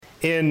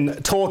In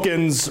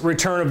Tolkien's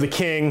Return of the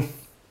King,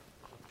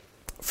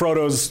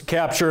 Frodo's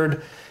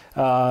captured.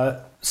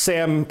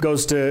 Sam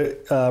goes to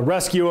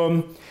rescue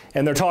him,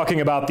 and they're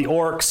talking about the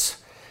orcs,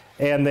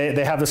 and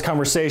they have this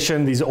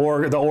conversation. The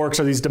orcs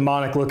are these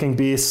demonic-looking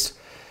beasts.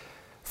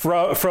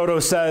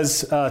 Frodo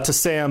says to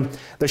Sam,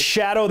 "The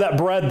shadow that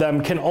bred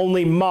them can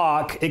only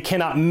mock. It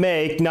cannot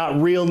make,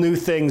 not real new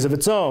things of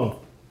its own."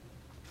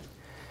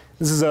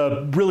 This is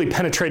a really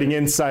penetrating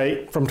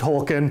insight from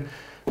Tolkien,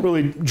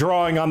 really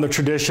drawing on the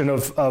tradition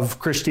of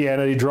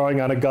Christianity, drawing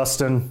on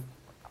Augustine,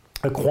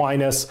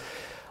 Aquinas,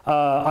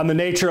 on the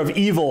nature of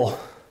evil,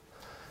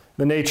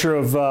 the nature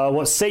of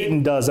what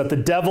Satan does, that the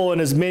devil and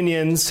his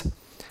minions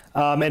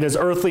and his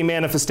earthly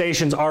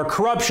manifestations are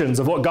corruptions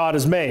of what God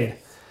has made,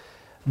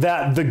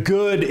 that the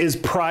good is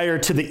prior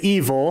to the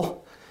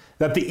evil,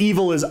 that the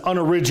evil is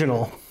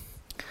unoriginal.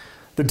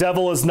 The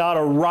devil is not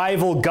a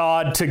rival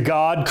God to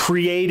God,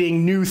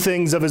 creating new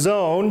things of his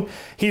own.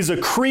 He's a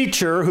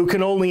creature who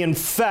can only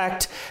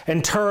infect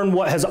and turn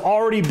what has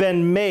already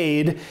been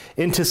made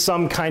into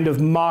some kind of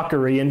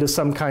mockery, into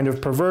some kind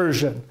of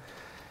perversion.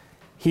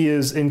 He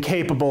is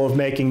incapable of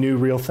making new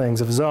real things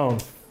of his own.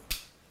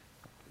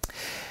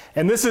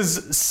 And this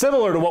is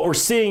similar to what we're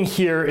seeing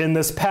here in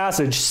this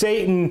passage.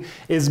 Satan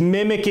is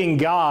mimicking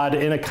God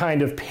in a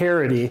kind of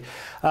parody.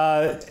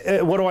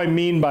 What do I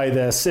mean by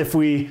this? If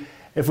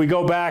we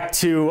go back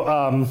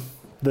to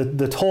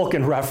the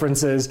Tolkien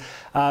references,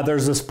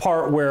 there's this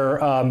part where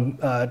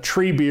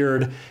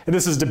Treebeard, and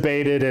this is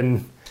debated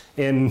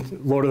in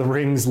Lord of the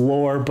Rings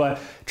lore, but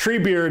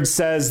Treebeard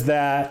says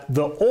that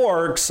the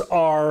orcs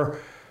are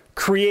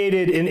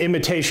created in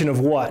imitation of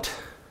what?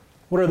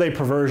 What are they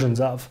perversions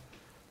of?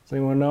 Does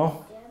anyone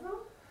know? Devil?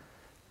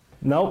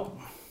 Nope.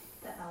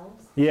 The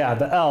elves? Yeah,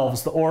 the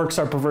elves. The orcs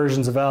are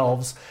perversions of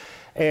elves.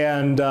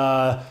 And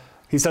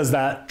he says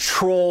that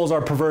trolls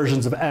are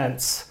perversions of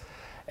Ents.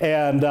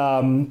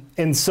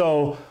 And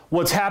so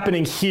what's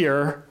happening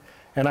here,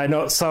 and I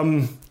know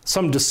some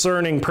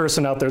discerning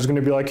person out there is going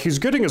to be like, he's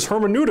getting his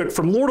hermeneutic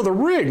from Lord of the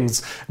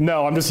Rings.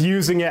 No, I'm just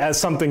using it as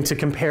something to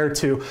compare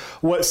to.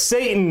 What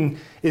Satan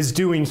is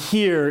doing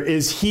here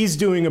is he's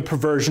doing a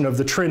perversion of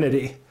the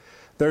Trinity.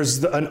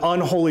 There's an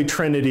unholy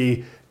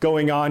trinity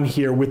going on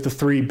here with the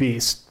three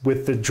beasts,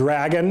 with the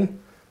dragon,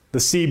 the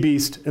sea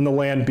beast, and the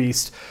land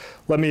beast.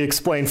 Let me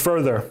explain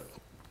further.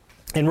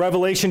 In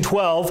Revelation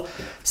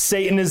 12,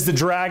 Satan is the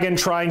dragon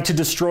trying to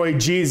destroy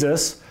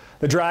Jesus.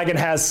 The dragon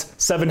has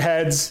 7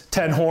 heads,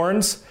 10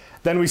 horns.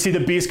 Then we see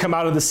the beast come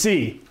out of the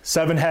sea,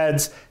 7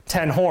 heads,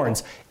 10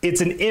 horns.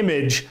 It's an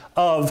image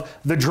of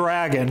the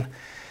dragon.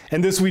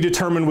 And this we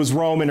determined was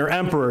Rome and her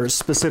emperors,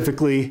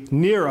 specifically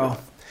Nero.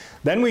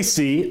 Then we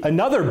see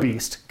another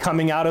beast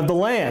coming out of the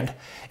land.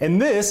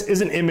 And this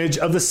is an image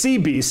of the sea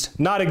beast.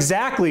 Not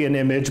exactly an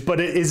image, but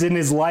it is in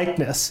his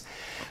likeness.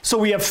 So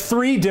we have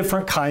 3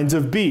 different kinds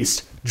of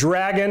beast: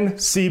 dragon,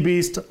 sea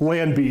beast,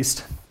 land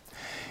beast.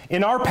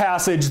 In our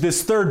passage,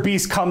 this third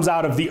beast comes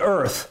out of the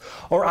earth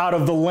or out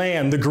of the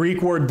land. The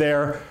Greek word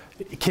there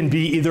can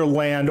be either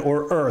land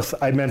or earth.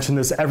 I mention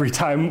this every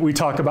time we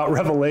talk about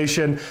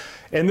Revelation.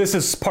 And this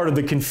is part of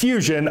the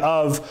confusion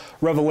of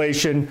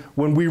Revelation.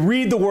 When we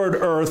read the word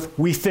earth,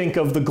 we think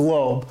of the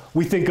globe.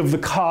 We think of the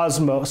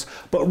cosmos.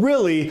 But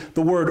really,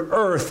 the word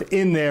earth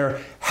in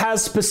there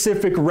has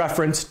specific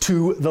reference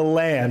to the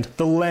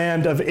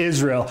land of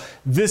Israel.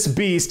 This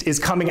beast is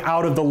coming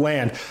out of the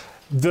land.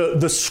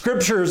 The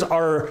scriptures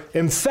are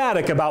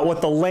emphatic about what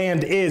the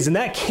land is, and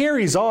that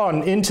carries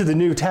on into the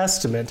New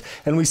Testament.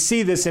 And we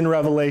see this in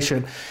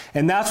Revelation.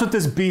 And that's what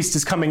this beast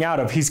is coming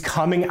out of. He's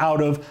coming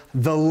out of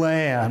the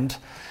land.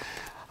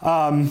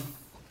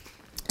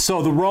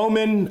 So the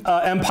Roman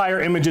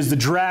Empire images the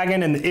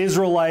dragon, and the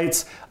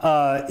Israelites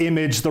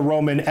image the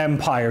Roman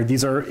Empire.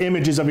 These are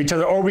images of each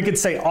other, or we could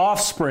say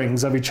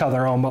offsprings of each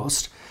other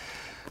almost.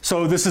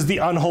 So this is the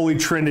unholy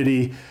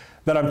trinity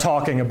that I'm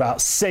talking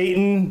about.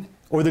 Satan,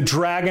 or the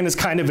dragon, is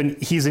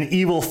he's an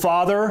evil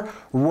father.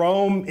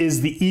 Rome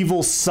is the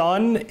evil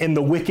son and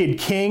the wicked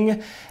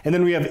king. And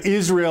then we have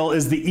Israel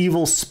is the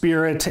evil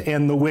spirit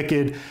and the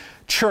wicked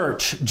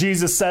church.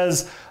 Jesus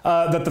says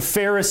that the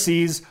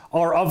Pharisees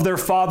are of their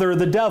father,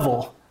 the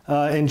devil,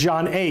 in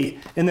John 8.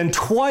 And then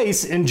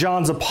twice in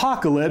John's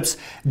Apocalypse,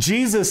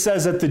 Jesus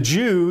says that the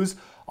Jews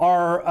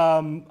are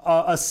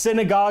a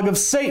synagogue of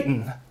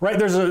Satan, right?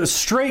 There's a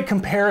straight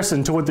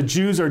comparison to what the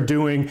Jews are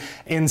doing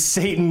in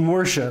Satan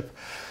worship.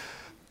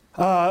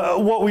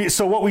 What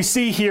we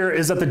see here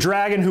is that the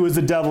dragon, who is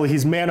the devil,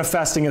 he's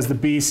manifesting as the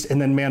beast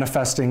and then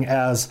manifesting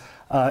as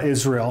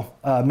Israel.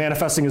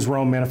 Manifesting as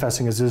Rome,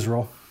 manifesting as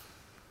Israel.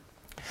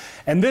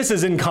 And this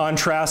is in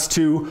contrast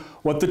to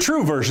what the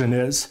true version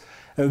is.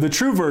 The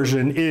true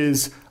version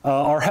is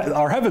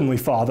our Heavenly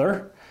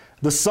Father,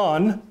 the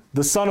Son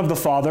of the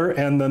Father,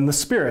 and then the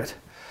Spirit.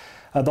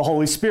 The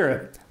Holy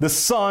Spirit. The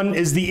Son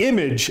is the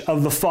image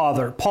of the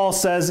Father. Paul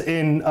says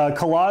in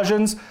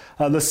Colossians,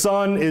 the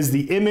Son is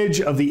the image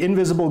of the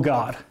invisible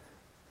God.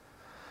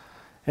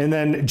 And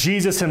then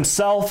Jesus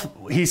himself,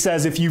 he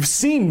says, if you've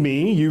seen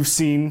me, you've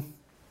seen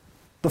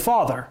the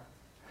Father.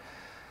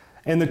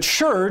 And the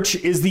church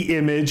is the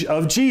image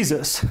of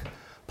Jesus.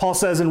 Paul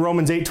says in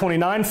Romans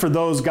 8:29, for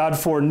those God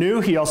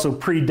foreknew, he also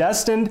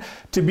predestined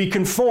to be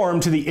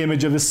conformed to the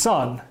image of his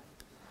Son.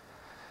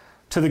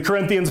 To the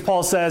Corinthians,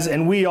 Paul says,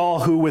 and we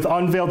all who with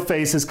unveiled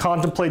faces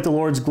contemplate the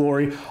Lord's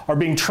glory are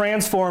being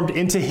transformed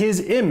into his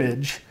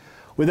image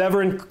with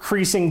ever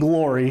increasing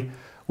glory,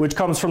 which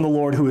comes from the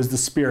Lord who is the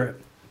Spirit.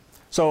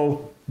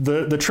 So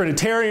the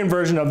Trinitarian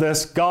version of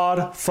this,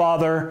 God,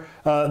 Father,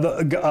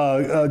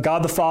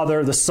 God the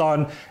Father, the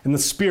Son, and the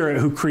Spirit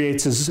who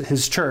creates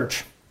his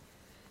church.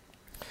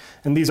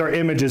 And these are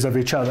images of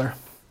each other.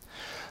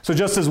 So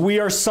just as we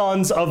are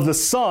sons of the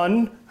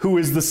Son, who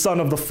is the Son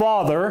of the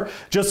Father,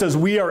 just as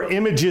we are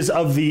images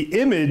of the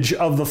image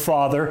of the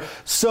Father,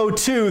 so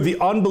too the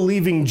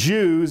unbelieving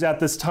Jews at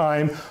this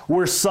time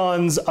were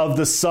sons of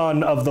the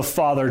son of the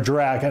father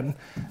dragon.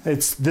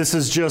 This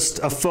is just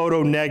a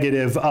photo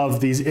negative of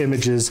these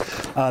images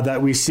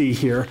that we see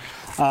here.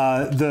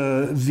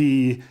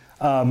 The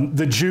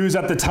Jews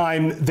at the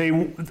time,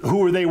 who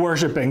were they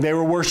worshiping? They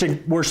were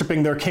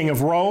worshiping their king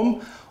of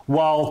Rome,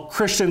 while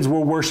Christians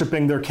were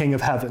worshiping their king of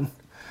heaven.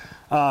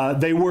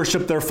 They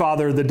worshiped their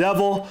father, the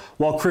devil,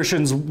 while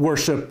Christians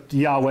worshiped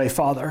Yahweh,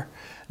 Father.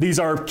 These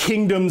are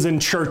kingdoms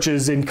and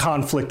churches in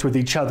conflict with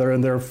each other,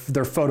 and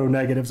they're photo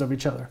negatives of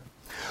each other.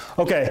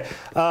 Okay,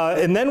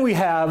 and then we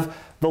have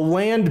the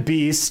land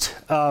beast.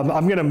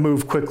 I'm going to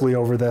move quickly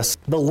over this.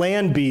 The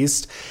land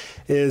beast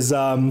is,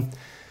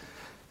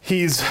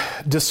 he's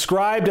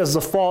described as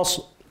the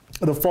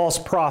false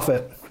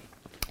prophet.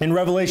 In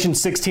Revelation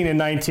 16 and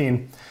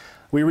 19,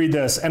 we read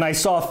this, and I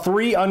saw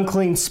 3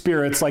 unclean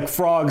spirits like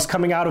frogs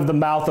coming out of the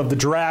mouth of the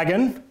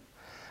dragon,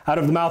 out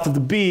of the mouth of the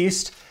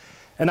beast,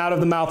 and out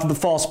of the mouth of the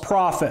false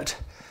prophet.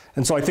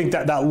 And so I think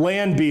that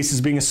land beast is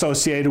being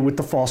associated with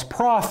the false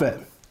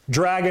prophet.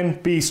 Dragon,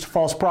 beast,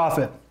 false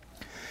prophet.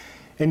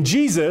 And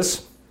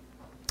Jesus,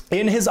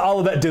 in his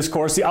Olivet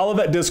Discourse, the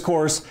Olivet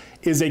Discourse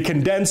is a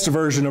condensed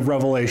version of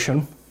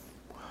Revelation.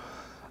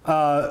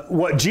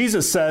 What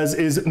Jesus says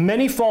is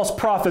many false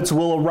prophets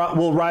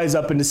will rise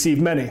up and deceive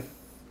many.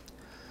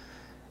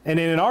 And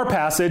in our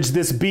passage,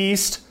 this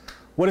beast,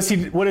 what is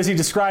he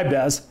described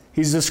as?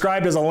 He's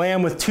described as a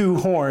lamb with 2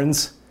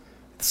 horns.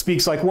 It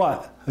speaks like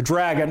what? A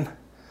dragon.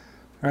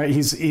 All right?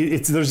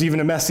 There's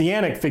even a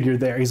messianic figure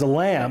there. He's a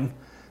lamb,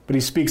 but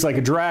he speaks like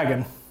a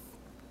dragon.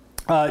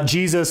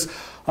 Jesus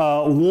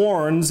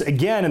warns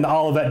again in the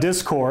Olivet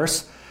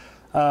Discourse,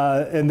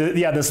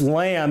 this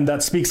lamb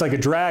that speaks like a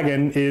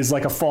dragon is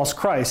like a false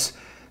Christ.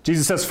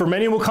 Jesus says, "For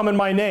many will come in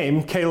my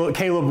name."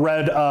 Caleb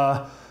read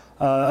a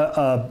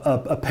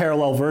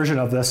parallel version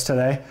of this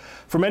today.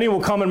 "For many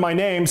will come in my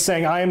name,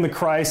 saying, I am the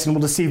Christ, and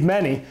will deceive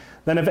many.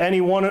 Then if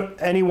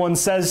anyone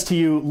says to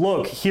you,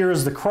 look, here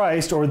is the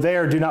Christ, or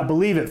there, do not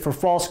believe it. For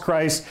false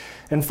Christs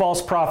and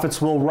false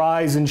prophets will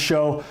rise and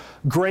show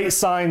great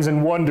signs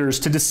and wonders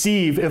to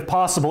deceive, if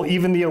possible,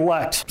 even the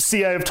elect.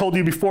 See, I have told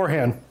you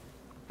beforehand."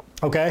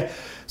 Okay?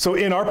 So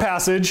in our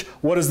passage,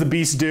 what does the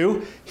beast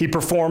do? He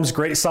performs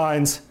great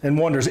signs and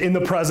wonders in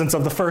the presence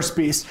of the first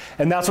beast.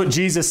 And that's what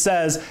Jesus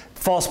says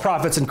false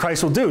prophets in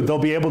Christ will do. They'll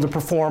be able to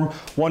perform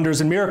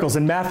wonders and miracles.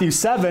 In Matthew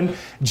 7,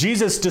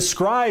 Jesus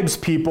describes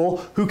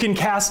people who can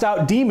cast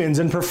out demons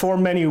and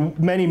perform many,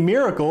 many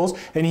miracles.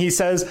 And he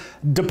says,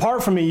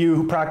 "Depart from me, you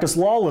who practice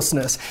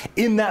lawlessness."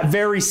 In that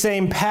very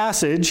same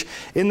passage,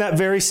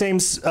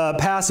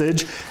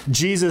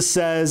 Jesus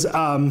says,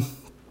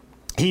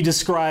 he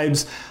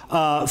describes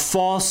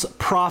false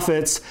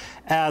prophets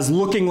as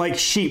looking like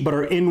sheep but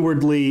are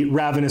inwardly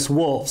ravenous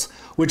wolves,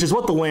 which is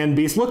what the land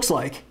beast looks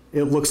like.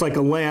 It looks like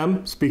a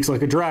lamb, speaks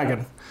like a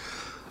dragon.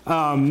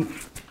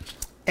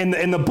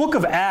 In the book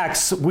of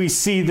Acts, we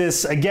see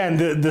this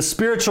again. The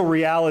spiritual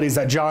realities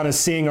that John is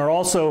seeing are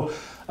also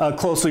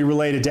closely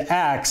related to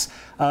Acts.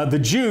 The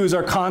Jews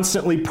are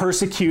constantly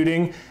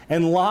persecuting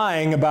and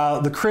lying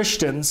about the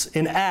Christians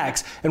in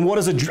Acts. And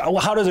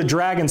how does a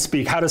dragon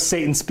speak? How does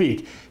Satan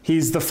speak?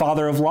 He's the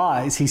father of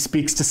lies. He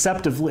speaks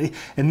deceptively.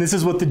 And this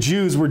is what the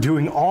Jews were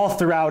doing all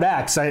throughout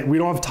Acts. We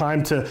don't have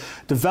time to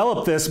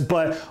develop this,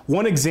 but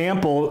one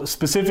example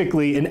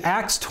specifically in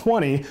Acts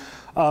 20,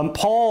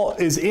 Paul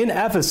is in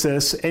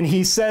Ephesus, and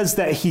he says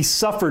that he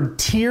suffered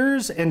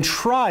tears and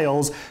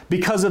trials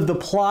because of the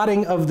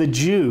plotting of the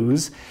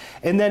Jews.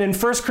 And then in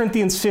 1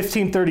 Corinthians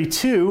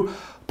 15:32,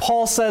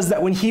 Paul says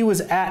that when he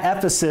was at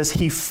Ephesus,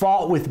 he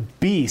fought with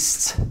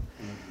beasts.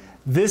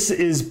 This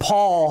is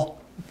Paul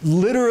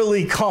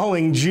literally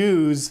calling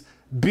Jews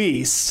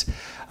beasts.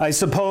 I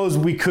suppose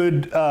we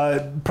could,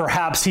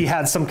 perhaps he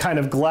had some kind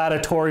of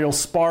gladiatorial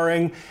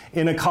sparring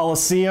in a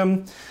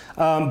Colosseum.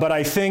 But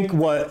I think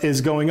what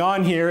is going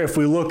on here, if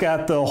we look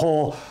at the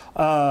whole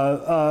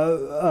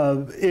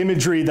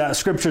imagery that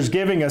Scripture is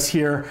giving us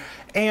here,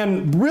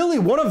 and really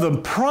one of the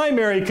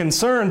primary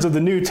concerns of the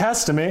New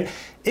Testament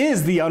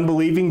is the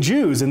unbelieving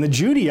Jews and the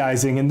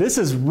Judaizing. And this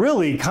is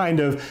really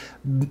kind of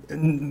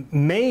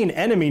main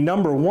enemy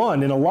number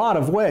one in a lot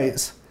of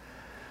ways.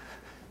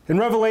 In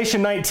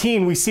Revelation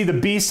 19, we see the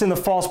beast and the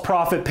false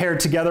prophet paired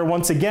together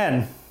once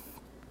again.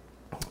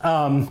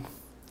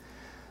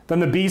 Then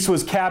the beast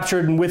was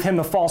captured, and with him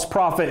the false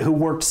prophet who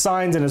worked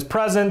signs in his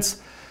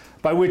presence,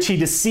 by which he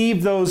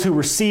deceived those who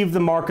received the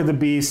mark of the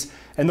beast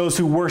and those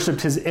who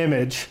worshipped his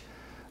image.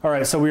 All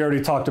right, so we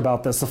already talked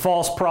about this. The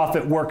false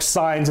prophet works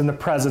signs in the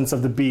presence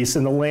of the beast,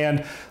 and the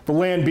land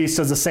beast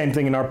does the same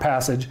thing in our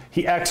passage.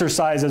 He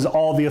exercises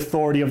all the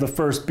authority of the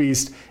first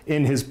beast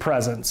in his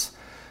presence.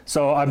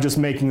 So I'm just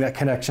making that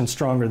connection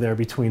stronger there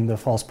between the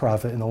false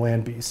prophet and the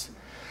land beast.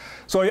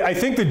 So I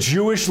think the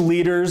Jewish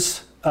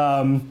leaders,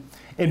 and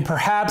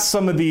perhaps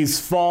some of these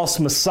false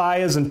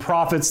messiahs and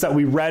prophets that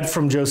we read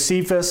from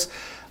Josephus,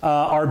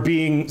 are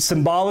being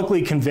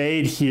symbolically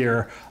conveyed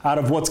here out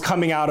of what's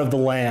coming out of the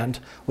land.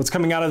 What's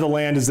coming out of the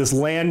land is this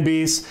land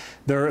beast.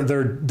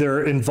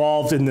 They're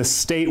involved in this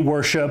state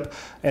worship,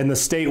 and the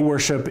state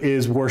worship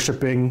is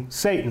worshiping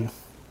Satan.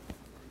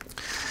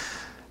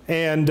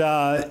 And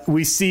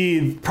we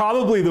see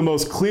probably the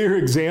most clear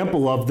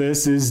example of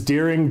this is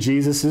during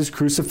Jesus'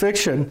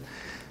 crucifixion.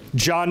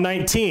 John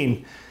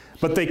 19,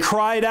 but they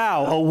cried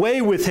out,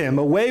 away with him,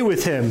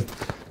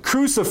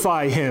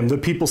 crucify him. The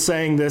people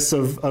saying this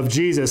of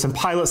Jesus. And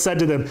Pilate said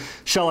to them,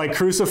 shall I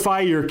crucify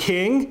your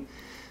king?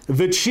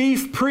 The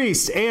chief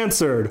priests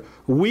answered,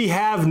 we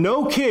have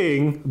no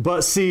king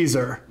but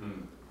Caesar.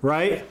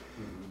 Right?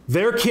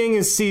 Their king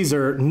is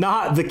Caesar,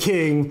 not the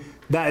king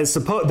that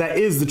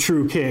is the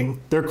true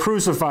king. They're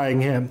crucifying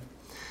him.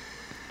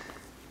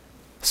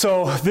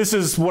 So this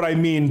is what I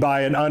mean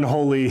by an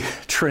unholy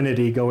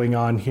trinity going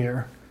on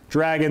here.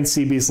 Dragon,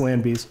 sea beast,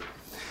 land beast.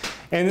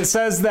 And it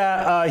says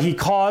that he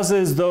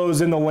causes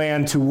those in the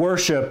land to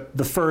worship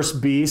the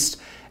first beast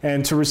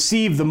and to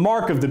receive the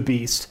mark of the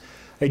beast.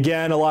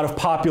 Again, a lot of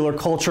popular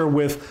culture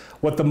with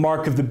what the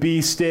mark of the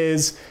beast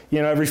is.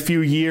 You know, every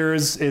few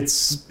years, it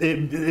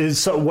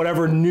is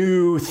whatever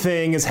new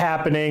thing is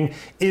happening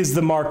is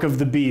the mark of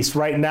the beast.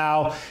 Right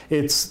now,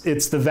 it's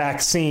the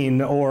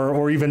vaccine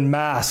or even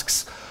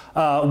masks,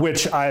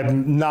 which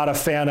I'm not a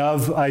fan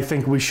of. I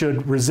think we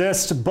should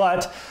resist,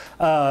 but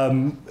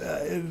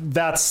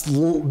that's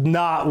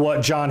not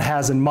what John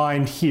has in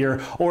mind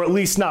here, or at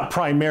least not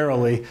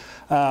primarily.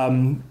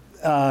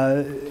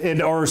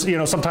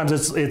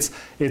 Sometimes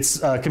it's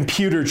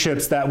computer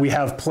chips that we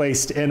have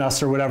placed in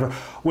us or whatever,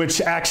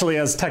 which actually,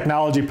 as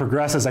technology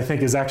progresses, I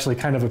think is actually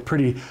kind of a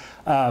pretty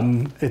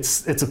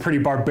it's a pretty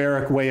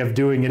barbaric way of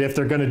doing it. If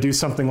they're going to do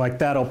something like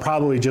that, it'll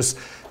probably just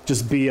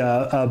be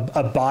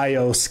a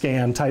bio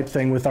scan type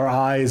thing with our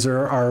eyes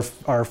or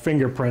our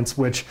fingerprints,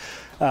 which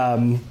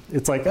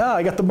it's like,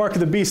 I got the mark of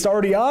the beast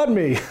already on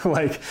me.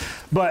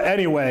 But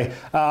anyway,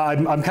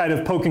 I'm kind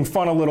of poking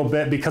fun a little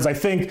bit because I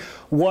think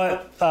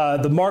what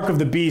the mark of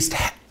the beast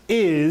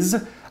is,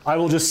 I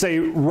will just say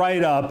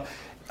right up,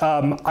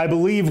 I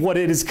believe what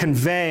it is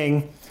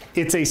conveying,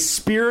 it's a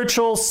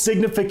spiritual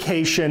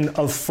signification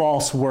of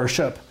false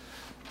worship.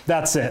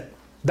 That's it.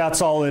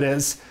 That's all it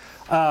is.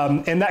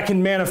 And that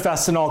can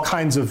manifest in all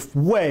kinds of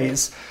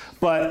ways.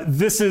 But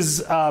this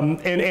is,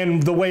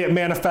 and the way it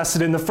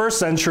manifested in the first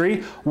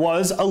century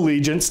was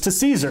allegiance to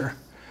Caesar.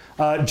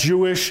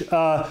 Jewish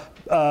worship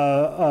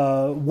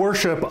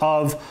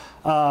of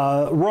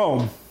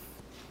Rome,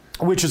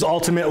 which is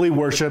ultimately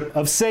worship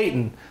of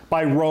Satan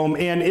by Rome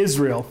and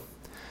Israel.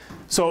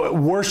 So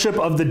worship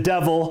of the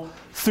devil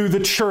through the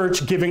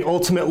church giving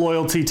ultimate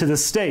loyalty to the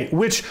state,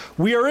 which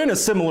we are in a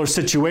similar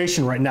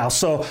situation right now.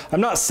 So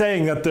I'm not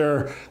saying that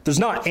there's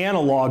not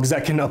analogs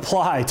that can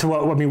apply to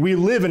what, we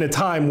live in a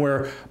time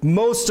where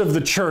most of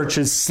the church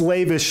is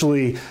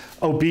slavishly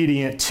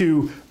obedient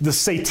to the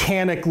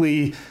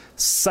satanically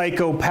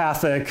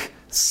psychopathic,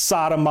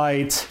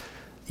 sodomite,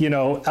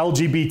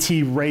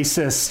 LGBT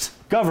racist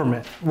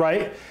government,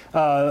 right?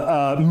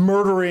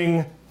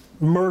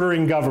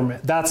 Murdering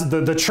government. That's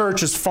the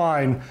church is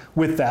fine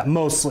with that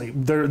mostly.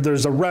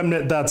 There's a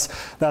remnant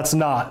that's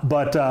not.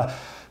 But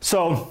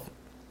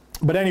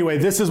anyway,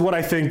 this is what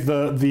I think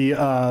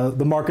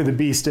the mark of the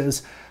beast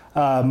is.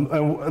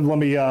 And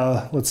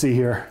let's see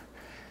here.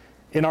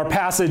 In our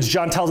passage,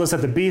 John tells us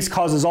that the beast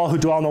causes all who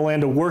dwell on the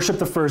land to worship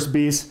the first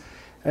beast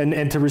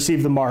and to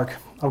receive the mark.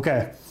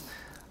 Okay.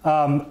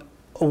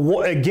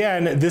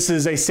 Again, this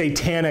is a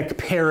satanic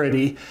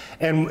parody.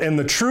 And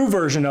the true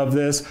version of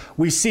this,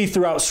 we see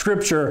throughout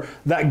Scripture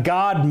that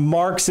God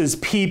marks his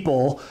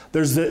people.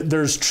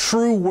 There's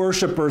true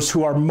worshipers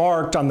who are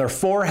marked on their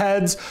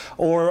foreheads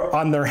or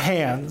on their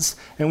hands.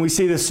 And we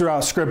see this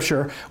throughout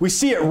Scripture. We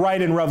see it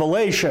right in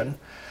Revelation.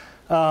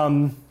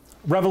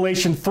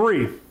 Revelation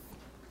 3.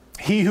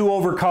 He who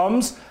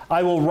overcomes,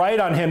 I will write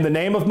on him the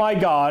name of my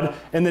God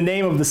and the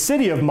name of the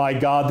city of my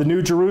God, the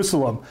New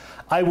Jerusalem.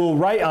 I will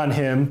write on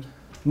him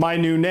my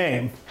new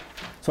name.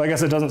 So I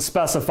guess it doesn't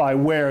specify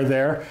where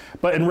there.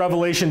 But in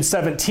Revelation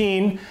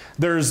 17,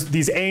 there's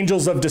these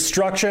angels of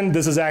destruction.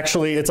 This is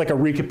actually, it's like a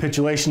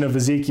recapitulation of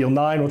Ezekiel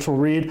 9, which we'll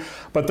read.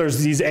 But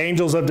there's these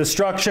angels of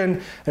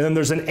destruction, and then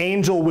there's an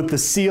angel with the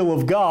seal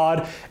of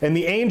God. And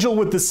the angel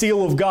with the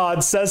seal of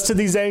God says to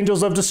these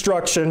angels of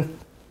destruction,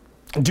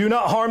 do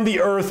not harm the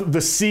earth,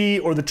 the sea,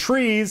 or the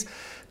trees,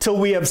 till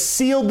we have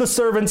sealed the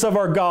servants of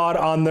our God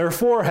on their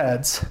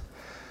foreheads.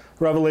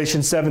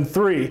 Revelation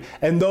 7:3.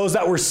 And those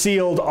that were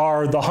sealed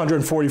are the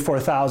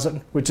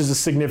 144,000, which is a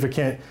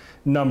significant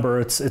number.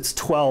 It's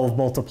 12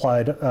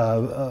 multiplied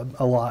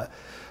a lot.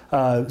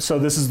 So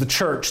this is the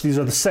church. These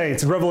are the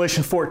saints. In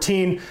Revelation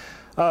 14,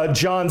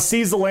 John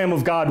sees the Lamb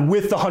of God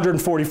with the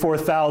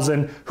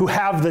 144,000 who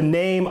have the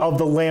name of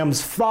the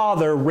Lamb's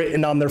Father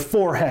written on their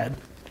forehead.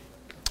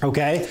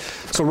 Okay,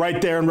 so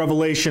right there in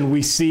Revelation,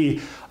 we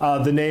see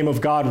the name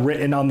of God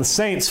written on the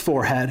saint's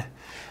forehead.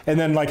 And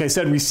then, like I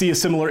said, we see a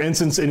similar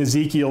instance in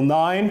Ezekiel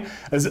 9.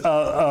 As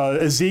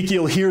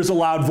Ezekiel hears a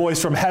loud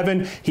voice from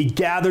heaven, he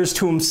gathers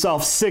to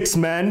himself 6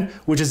 men,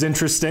 which is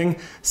interesting.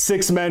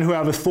 6 men who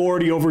have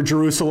authority over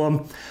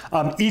Jerusalem.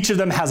 Each of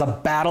them has a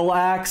battle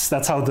axe.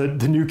 That's how the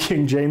New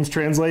King James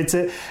translates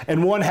it.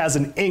 And one has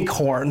an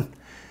inkhorn.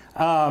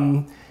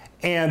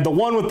 And the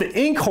one with the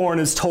inkhorn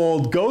is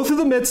told, go through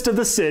the midst of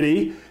the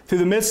city, through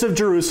the midst of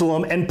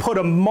Jerusalem, and put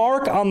a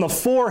mark on the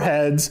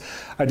foreheads.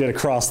 I did a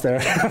cross there.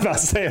 I'm not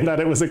saying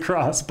that it was a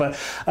cross, but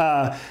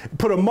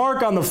put a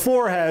mark on the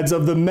foreheads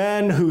of the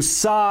men who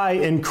sigh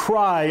and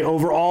cry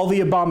over all the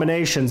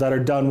abominations that are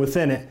done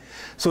within it.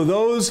 So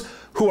those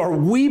who are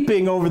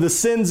weeping over the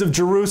sins of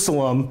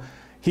Jerusalem,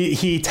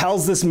 he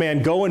tells this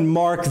man, go and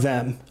mark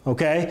them,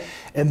 okay?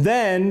 And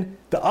then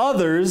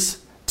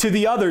to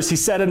the others, he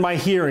said in my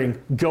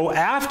hearing, go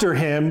after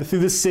him through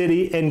the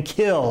city and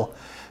kill.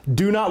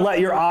 Do not let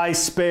your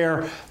eyes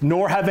spare,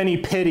 nor have any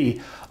pity.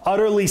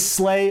 Utterly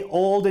slay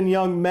old and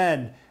young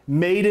men,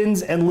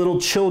 maidens and little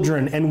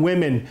children and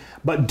women,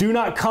 but do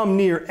not come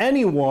near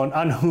anyone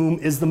on whom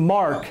is the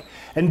mark,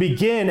 and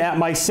begin at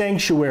my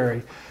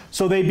sanctuary.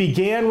 So they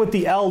began with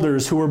the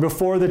elders who were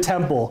before the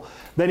temple.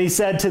 Then he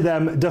said to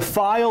them,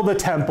 defile the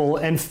temple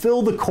and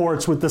fill the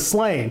courts with the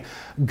slain.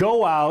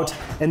 Go out,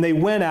 and they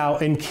went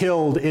out and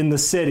killed in the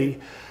city.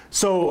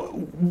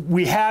 So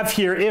we have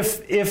here,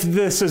 if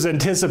this is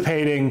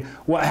anticipating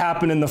what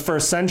happened in the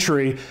first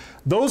century,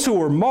 those who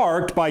were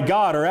marked by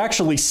God are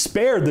actually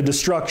spared the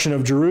destruction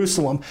of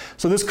Jerusalem.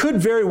 So this could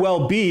very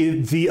well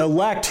be the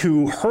elect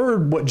who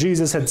heard what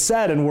Jesus had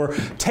said and were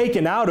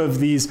taken out of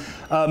these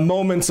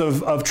moments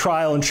of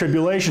trial and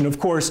tribulation. Of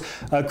course,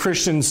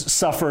 Christians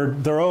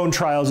suffered their own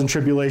trials and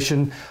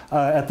tribulation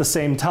at the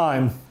same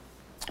time.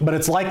 But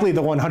it's likely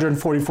the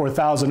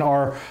 144,000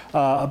 are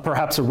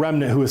perhaps a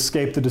remnant who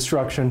escaped the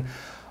destruction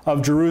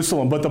of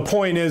Jerusalem. But the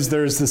point is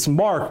there's this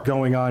mark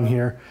going on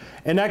here.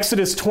 In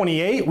Exodus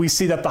 28, we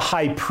see that the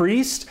high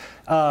priest,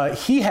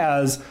 he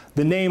has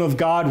the name of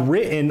God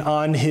written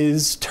on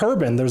his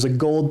turban. There's a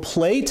gold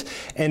plate,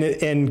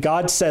 and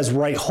God says,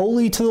 write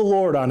holy to the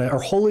Lord on it,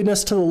 or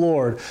holiness to the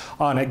Lord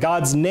on it.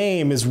 God's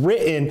name is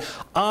written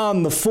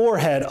on the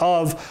forehead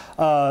of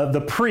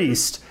the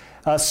priest.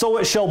 So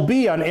it shall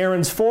be on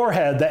Aaron's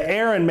forehead, that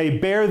Aaron may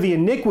bear the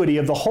iniquity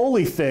of the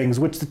holy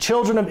things, which the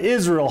children of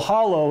Israel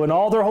hallow in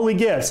all their holy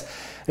gifts.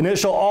 And it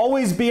shall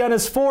always be on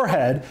his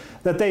forehead,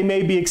 that they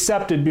may be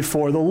accepted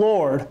before the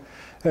Lord.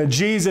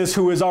 Jesus,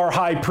 who is our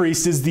high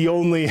priest, is the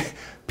only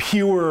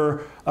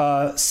pure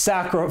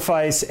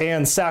sacrifice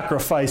and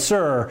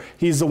sacrificer.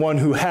 He's the one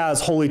who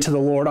has holy to the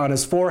Lord on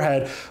his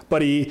forehead,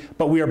 but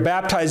we are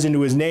baptized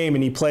into his name,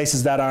 and he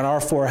places that on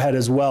our forehead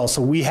as well.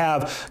 So we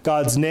have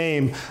God's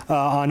name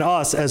on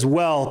us as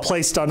well,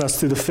 placed on us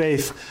through the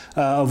faith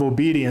of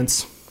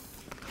obedience.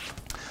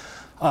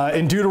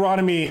 In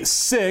Deuteronomy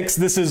 6,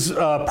 this is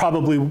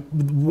probably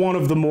one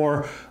of the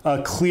more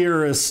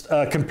clearest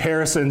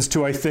comparisons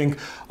to, I think,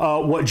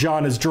 what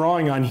John is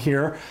drawing on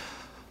here.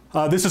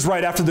 This is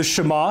right after the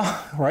Shema,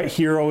 right?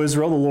 Hear, O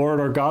Israel, the Lord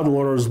our God, the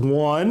Lord is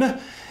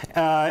one.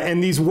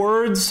 And these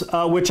words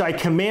which I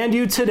command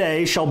you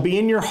today shall be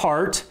in your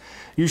heart.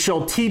 You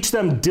shall teach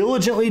them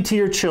diligently to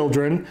your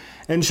children,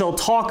 and shall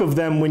talk of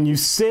them when you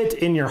sit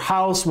in your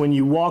house, when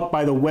you walk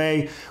by the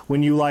way,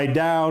 when you lie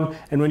down,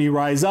 and when you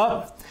rise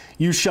up.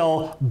 You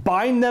shall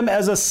bind them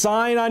as a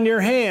sign on your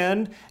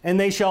hand, and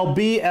they shall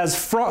be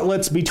as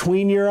frontlets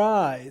between your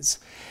eyes.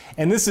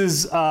 And this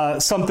is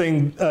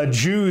something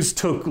Jews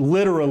took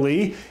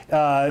literally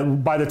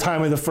by the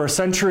time of the first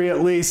century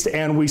at least,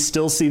 and we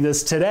still see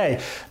this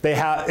today.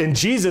 And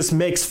Jesus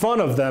makes fun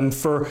of them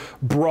for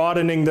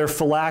broadening their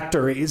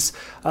phylacteries.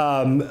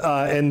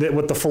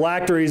 What the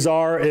phylacteries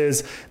are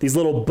is these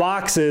little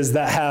boxes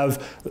that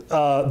have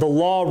the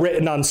law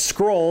written on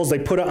scrolls. They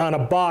put it on a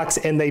box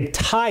and they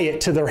tie it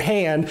to their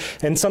hand,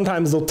 and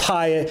sometimes they'll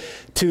tie it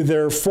to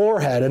their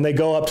forehead, and they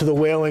go up to the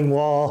Wailing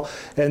Wall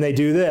and they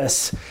do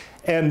this.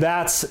 And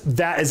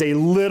that is a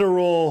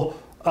literal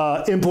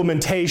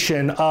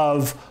implementation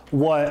of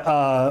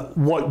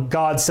what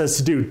God says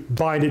to do.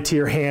 Bind it to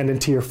your hand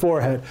and to your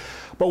forehead.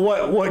 But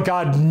what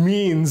God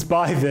means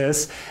by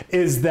this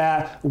is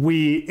that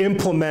we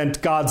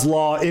implement God's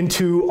law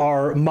into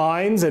our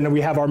minds, and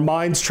we have our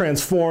minds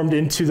transformed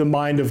into the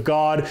mind of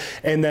God,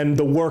 and then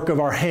the work of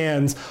our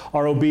hands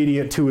are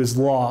obedient to his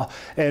law.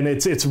 And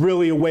it's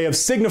really a way of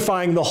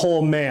signifying the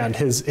whole man,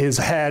 his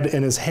head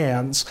and his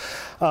hands.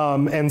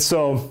 And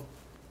so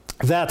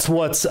that's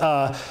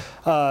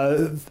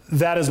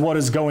that is what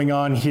is going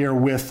on here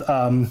with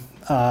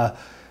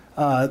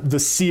the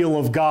seal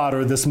of God,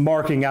 or this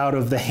marking out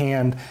of the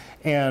hand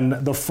and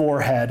the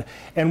forehead.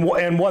 And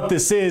what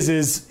this is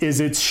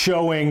it's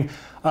showing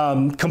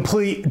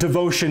complete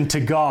devotion to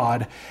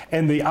God.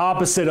 And the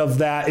opposite of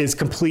that is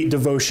complete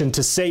devotion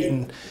to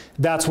Satan.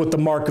 That's what the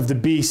mark of the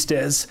beast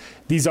is.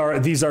 These are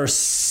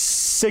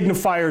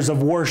signifiers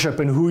of worship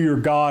and who your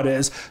God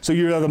is. So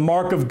you have the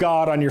mark of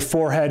God on your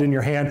forehead and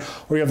your hand,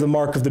 or you have the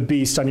mark of the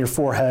beast on your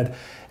forehead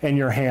and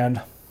your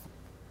hand.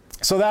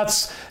 So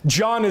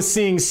John is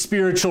seeing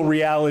spiritual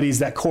realities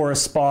that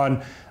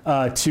correspond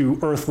to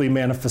earthly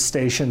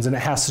manifestations, and it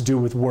has to do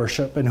with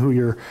worship and who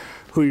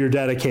you're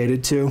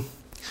dedicated to.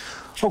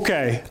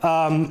 Okay,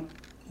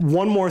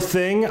 one more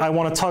thing. I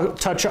want to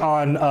touch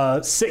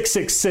on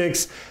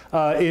 666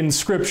 in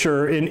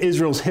Scripture, in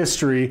Israel's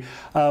history.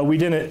 We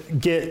didn't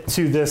get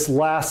to this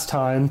last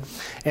time,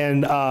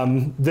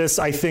 and this,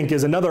 I think,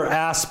 is another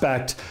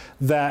aspect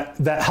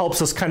that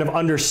helps us kind of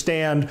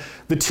understand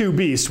the two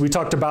beasts. We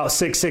talked about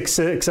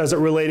 666 as it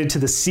related to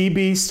the sea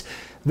beast.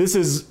 This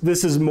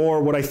is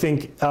more what I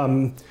think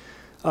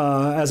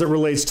as it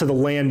relates to the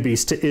land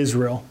beast, to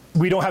Israel.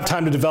 We don't have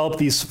time to develop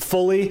these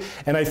fully,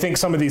 and I think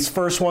some of these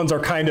first ones are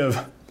kind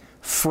of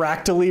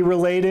fractally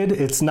related.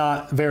 It's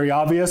not very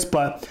obvious,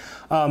 but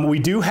we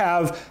do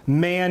have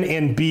man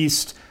and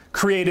beast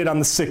created on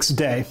the sixth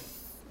day.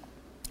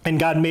 And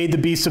God made the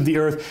beasts of the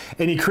earth,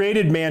 and he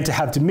created man to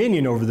have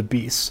dominion over the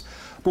beasts.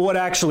 But what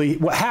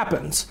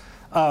happens?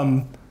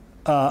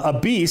 A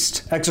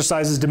beast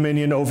exercises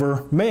dominion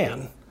over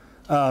man.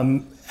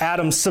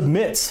 Adam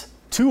submits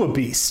to a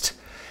beast.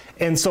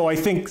 And so I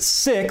think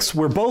 6,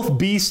 where both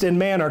beast and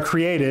man are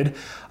created,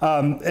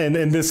 and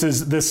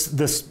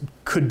this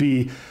could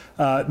be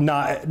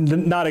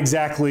not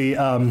exactly.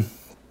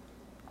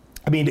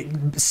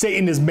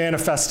 Satan is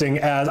manifesting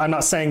as, I'm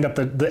not saying that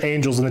the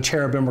angels and the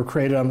cherubim were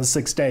created on the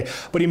sixth day,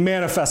 but he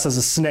manifests as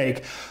a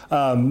snake,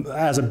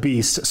 as a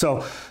beast.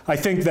 So I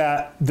think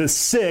that the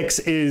 6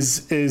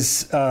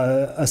 is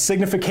a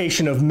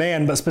signification of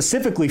man, but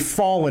specifically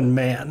fallen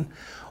man,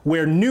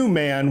 where new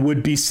man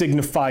would be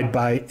signified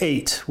by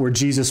 8, where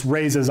Jesus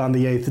raises on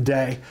the 8th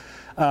day.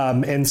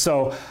 And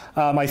so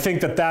I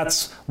think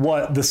that's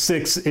what the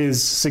 6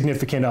 is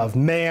significant of.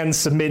 Man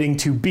submitting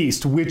to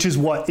beast, which is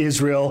what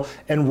Israel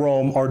and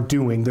Rome are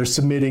doing. They're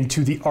submitting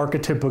to the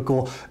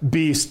archetypical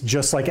beast,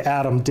 just like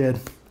Adam did.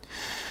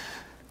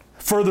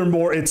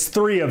 Furthermore, it's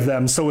 3 of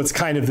them, so it's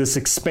kind of this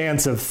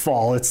expansive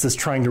fall. It's this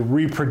trying to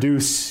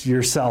reproduce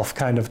yourself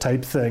kind of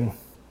type thing.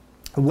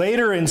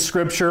 Later in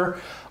Scripture,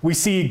 we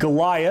see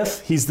Goliath.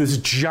 He's this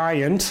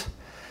giant,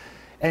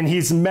 and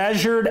he's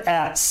measured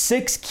at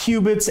 6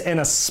 cubits and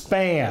a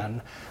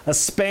span. A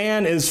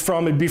span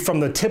it'd be from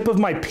the tip of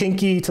my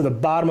pinky to the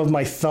bottom of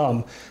my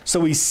thumb.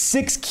 So he's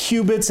 6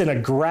 cubits in a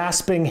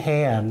grasping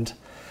hand.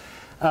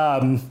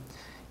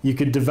 You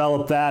could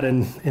develop that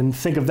and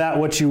think of that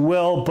what you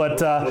will,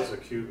 but what's a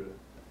cubit?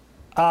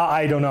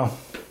 I don't know.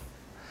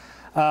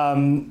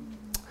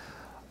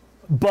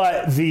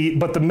 But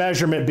the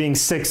measurement being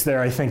 6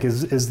 there, I think,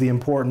 is the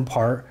important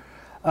part.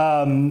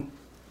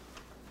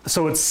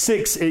 So it's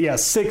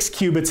 6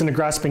 cubits in a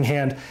grasping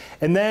hand,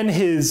 and then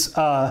his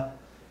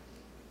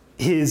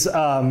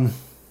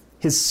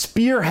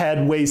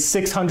spearhead weighs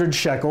 600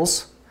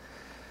 shekels,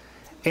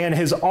 and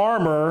his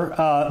armor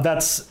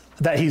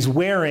that he's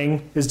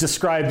wearing is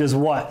described as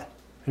what?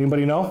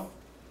 Anybody know?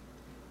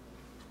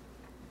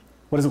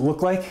 What does it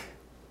look like?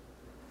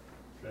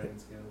 Dragon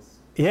scales.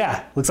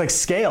 Yeah, looks like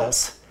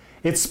scales.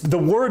 The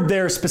word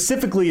there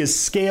specifically is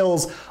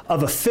scales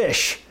of a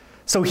fish.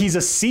 So he's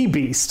a sea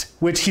beast,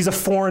 which he's a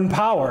foreign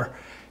power.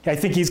 I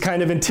think he's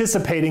kind of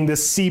anticipating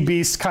this sea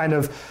beast kind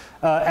of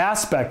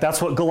aspect.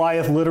 That's what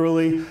Goliath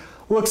literally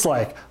looks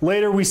like.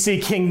 Later we see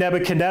King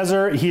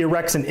Nebuchadnezzar. He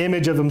erects an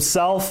image of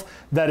himself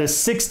that is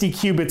 60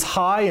 cubits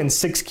high and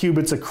 6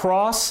 cubits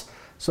across.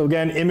 So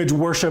again, image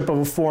worship of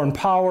a foreign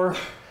power.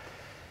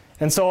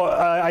 And so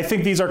I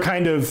think these are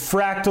kind of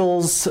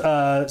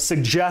fractals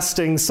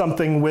suggesting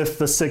something with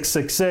the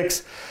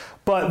 666.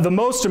 But the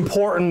most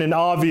important and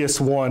obvious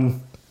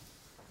one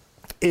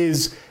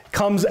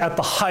comes at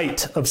the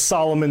height of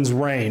Solomon's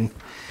reign.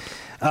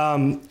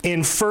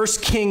 In 1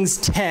 Kings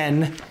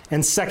 10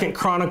 and 2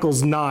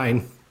 Chronicles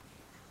 9,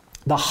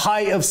 the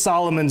height of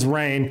Solomon's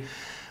reign,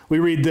 we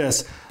read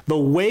this: the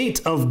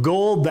weight of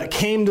gold that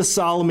came to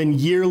Solomon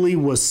yearly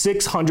was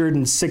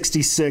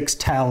 666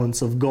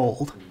 talents of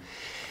gold.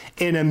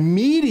 And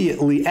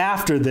immediately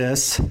after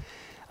this,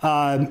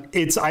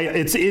 it's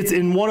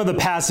in one of the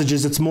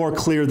passages, it's more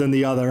clear than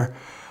the other.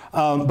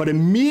 But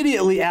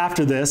immediately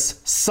after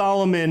this,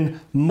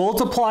 Solomon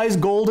multiplies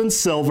gold and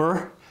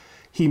silver,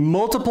 he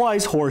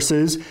multiplies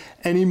horses,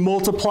 and he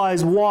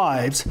multiplies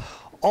wives,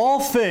 all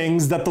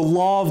things that the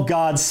law of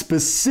God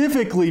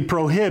specifically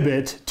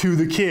prohibit to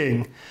the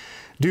king.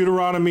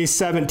 Deuteronomy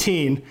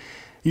 17,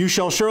 you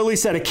shall surely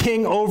set a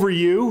king over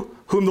you,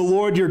 whom the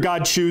Lord your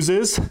God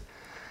chooses.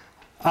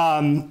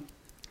 And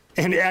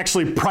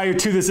actually, prior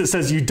to this, it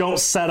says you don't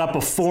set up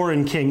a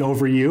foreign king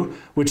over you,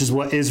 which is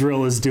what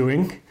Israel is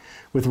doing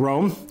with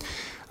Rome.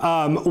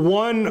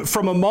 One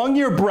from among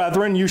your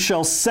brethren you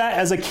shall set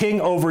as a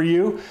king over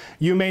you.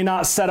 You may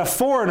not set a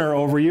foreigner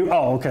over you.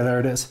 Oh, okay, there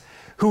it is.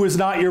 Who is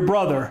not your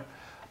brother.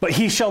 But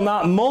he shall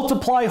not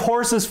multiply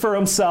horses for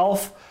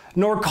himself,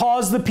 nor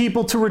cause the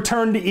people to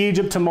return to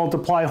Egypt to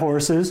multiply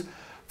horses.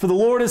 For the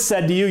Lord has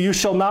said to you, you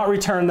shall not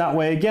return that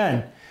way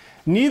again.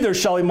 Neither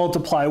shall he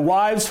multiply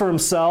wives for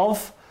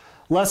himself,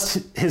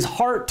 lest his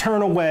heart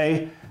turn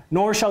away,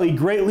 nor shall he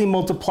greatly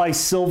multiply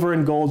silver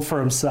and gold for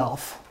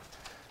himself.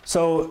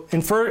 So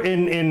in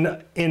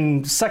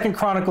 2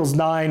 Chronicles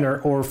 9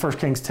 or 1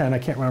 Kings 10, I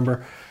can't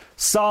remember,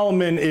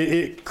 Solomon,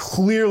 it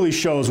clearly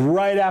shows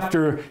right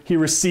after he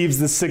receives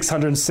the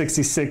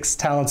 666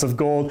 talents of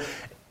gold,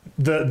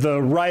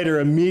 the writer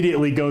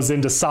immediately goes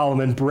into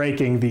Solomon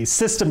breaking these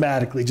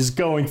systematically, just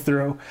going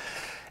through.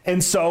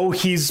 And so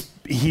he's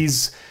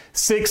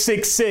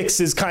 666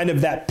 is kind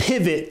of that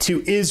pivot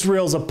to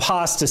Israel's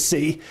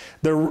apostasy.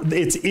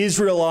 It's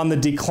Israel on the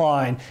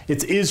decline.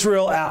 It's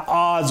Israel at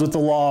odds with the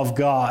law of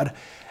God.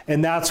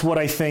 And that's what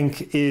I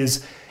think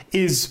is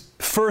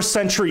first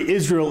century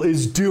Israel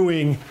is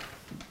doing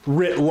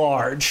writ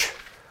large.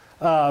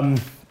 So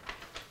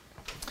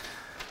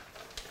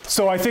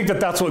I think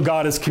that's what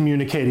God is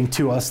communicating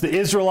to us. The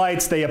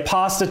Israelites, they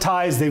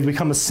apostatize, they've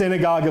become a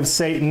synagogue of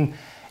Satan,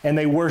 and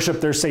they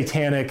worship their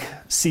satanic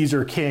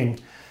Caesar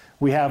king.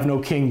 We have no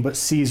king but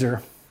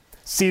Caesar.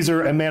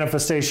 Caesar, a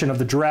manifestation of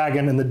the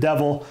dragon and the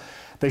devil.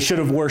 They should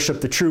have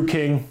worshiped the true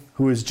king,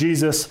 who is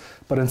Jesus,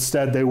 but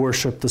instead they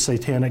worshiped the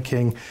satanic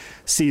king,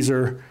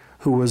 Caesar,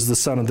 who was the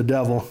son of the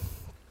devil.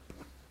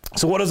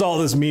 So what does all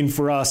this mean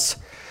for us?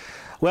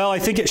 Well, I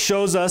think it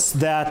shows us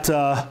that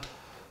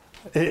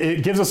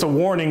it gives us a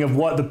warning of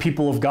what the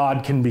people of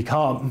God can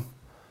become.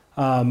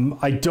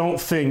 I don't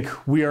think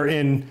we are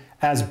in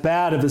as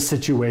bad of a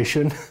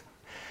situation.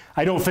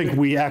 I don't think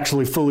we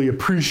actually fully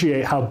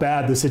appreciate how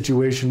bad the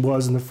situation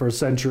was in the first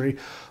century,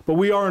 but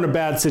we are in a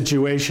bad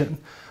situation.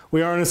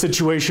 We are in a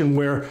situation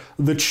where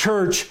the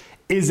church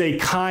is a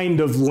kind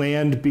of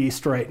land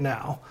beast right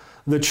now.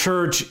 The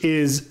church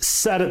is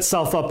set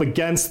itself up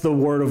against the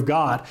word of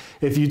God.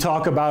 If you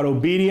talk about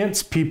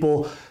obedience,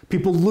 people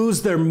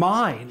lose their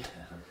mind.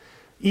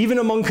 Even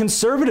among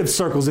conservative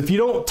circles, if you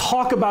don't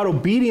talk about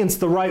obedience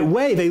the right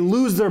way, they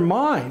lose their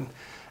mind.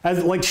 As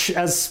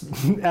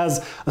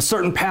a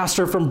certain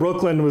pastor from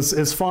Brooklyn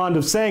is fond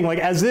of saying, like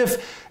as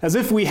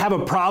if we have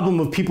a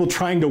problem of people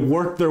trying to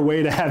work their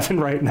way to heaven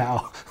right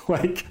now.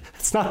 Like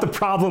it's not the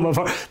problem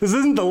this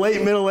isn't the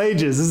late Middle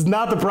Ages. This is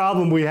not the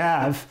problem we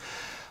have.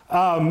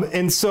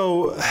 And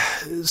so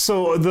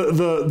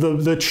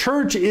the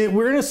church,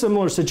 we're in a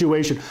similar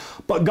situation,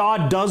 but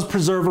God does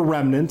preserve a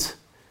remnant.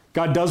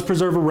 God does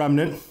preserve a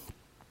remnant.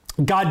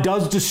 God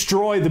does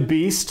destroy the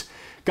beast.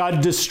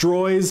 God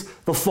destroys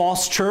the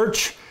false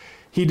church.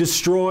 He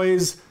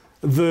destroys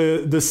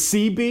the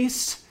sea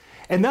beast.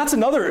 And that's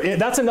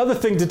another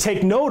thing to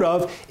take note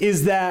of,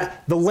 is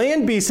that the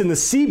land beast and the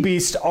sea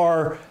beast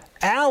are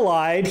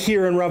allied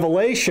here in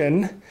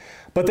Revelation,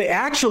 but they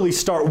actually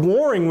start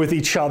warring with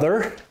each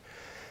other.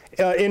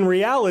 In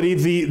reality,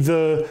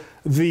 the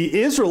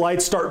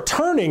Israelites start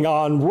turning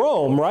on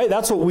Rome, right?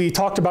 That's what we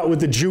talked about with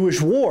the Jewish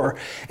war.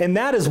 And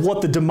that is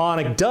what the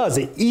demonic does.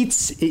 It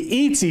eats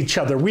each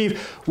other.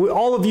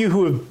 All of you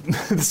who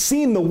have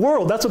seen the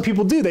world, that's what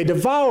people do. They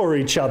devour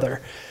each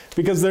other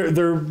because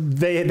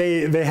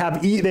they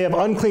have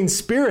unclean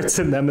spirits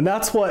in them. And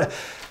that's what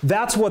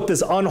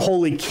this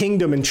unholy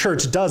kingdom and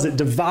church does. It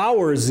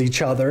devours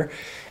each other.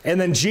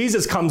 And then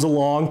Jesus comes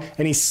along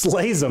and he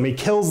slays them. He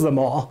kills them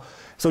all.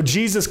 So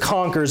Jesus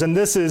conquers, and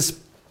this is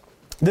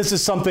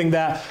something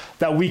that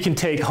we can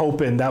take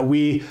hope in, that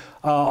we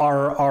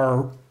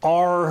are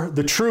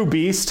the true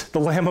beast, the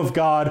Lamb of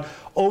God,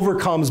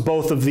 overcomes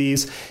both of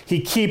these.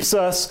 He keeps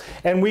us,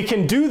 and we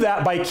can do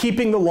that by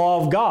keeping the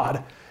law of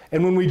God.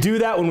 And when we do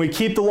that, when we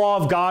keep the law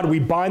of God, we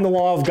bind the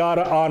law of God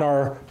on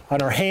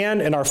our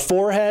hand and our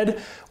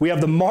forehead. We have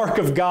the mark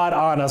of God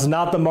on us,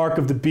 not the mark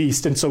of the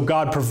beast. And so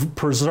God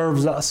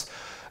preserves us.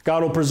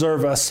 God will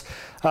preserve us.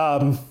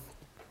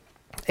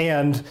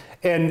 And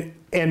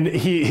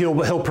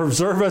he'll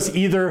preserve us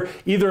either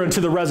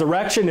into the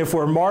resurrection if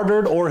we're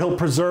martyred, or he'll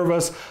preserve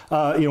us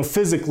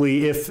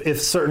physically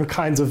if certain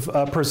kinds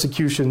of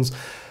persecutions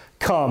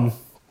come.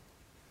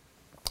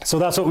 So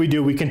that's what we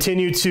do. We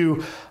continue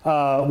to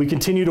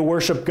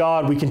worship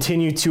God. We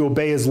continue to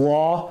obey his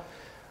law.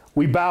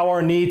 We bow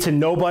our knee to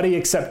nobody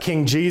except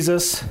King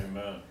Jesus.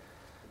 Amen.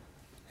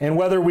 And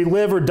whether we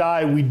live or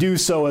die, we do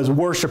so as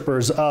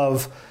worshipers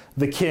of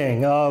the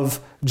King,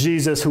 of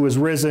Jesus, who is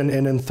risen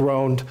and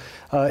enthroned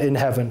in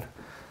heaven.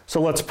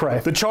 So let's pray.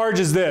 The charge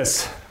is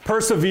this: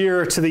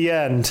 persevere to the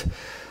end.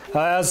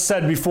 As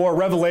said before,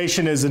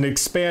 Revelation is an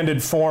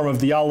expanded form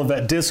of the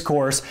Olivet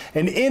Discourse.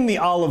 And in the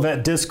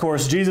Olivet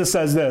Discourse, Jesus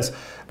says this: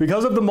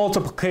 because of the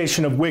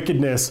multiplication of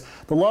wickedness,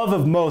 the love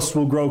of most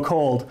will grow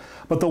cold,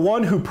 but the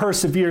one who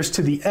perseveres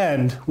to the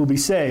end will be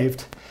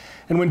saved.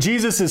 And when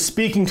Jesus is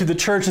speaking to the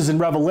churches in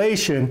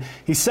Revelation,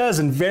 he says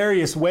in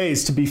various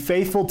ways to be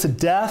faithful to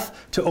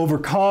death, to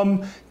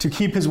overcome, to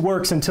keep his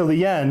works until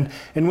the end.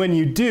 And when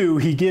you do,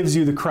 he gives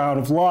you the crown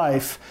of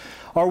life.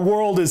 Our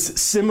world is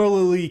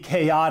similarly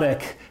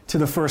chaotic to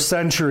the first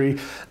century.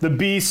 The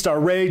beasts are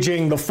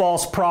raging, the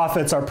false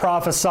prophets are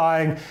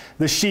prophesying,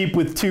 the sheep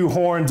with two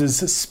horns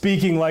is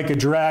speaking like a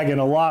dragon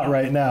a lot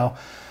right now.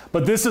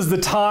 But this is the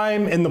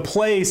time and the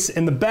place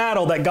and the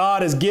battle that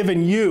God has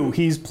given you.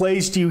 He's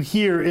placed you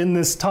here in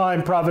this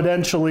time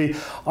providentially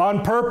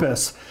on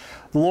purpose.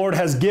 The Lord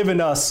has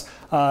given us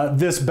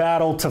this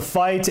battle to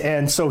fight,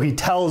 and so he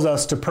tells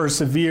us to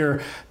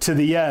persevere to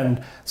the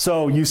end.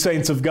 So, you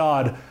saints of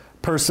God,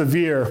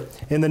 persevere.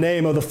 In the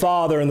name of the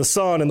Father, and the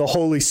Son, and the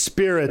Holy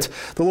Spirit.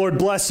 The Lord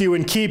bless you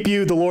and keep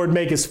you. The Lord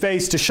make his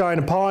face to shine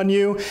upon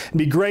you and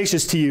be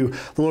gracious to you.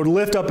 The Lord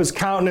lift up his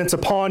countenance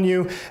upon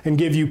you and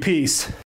give you peace.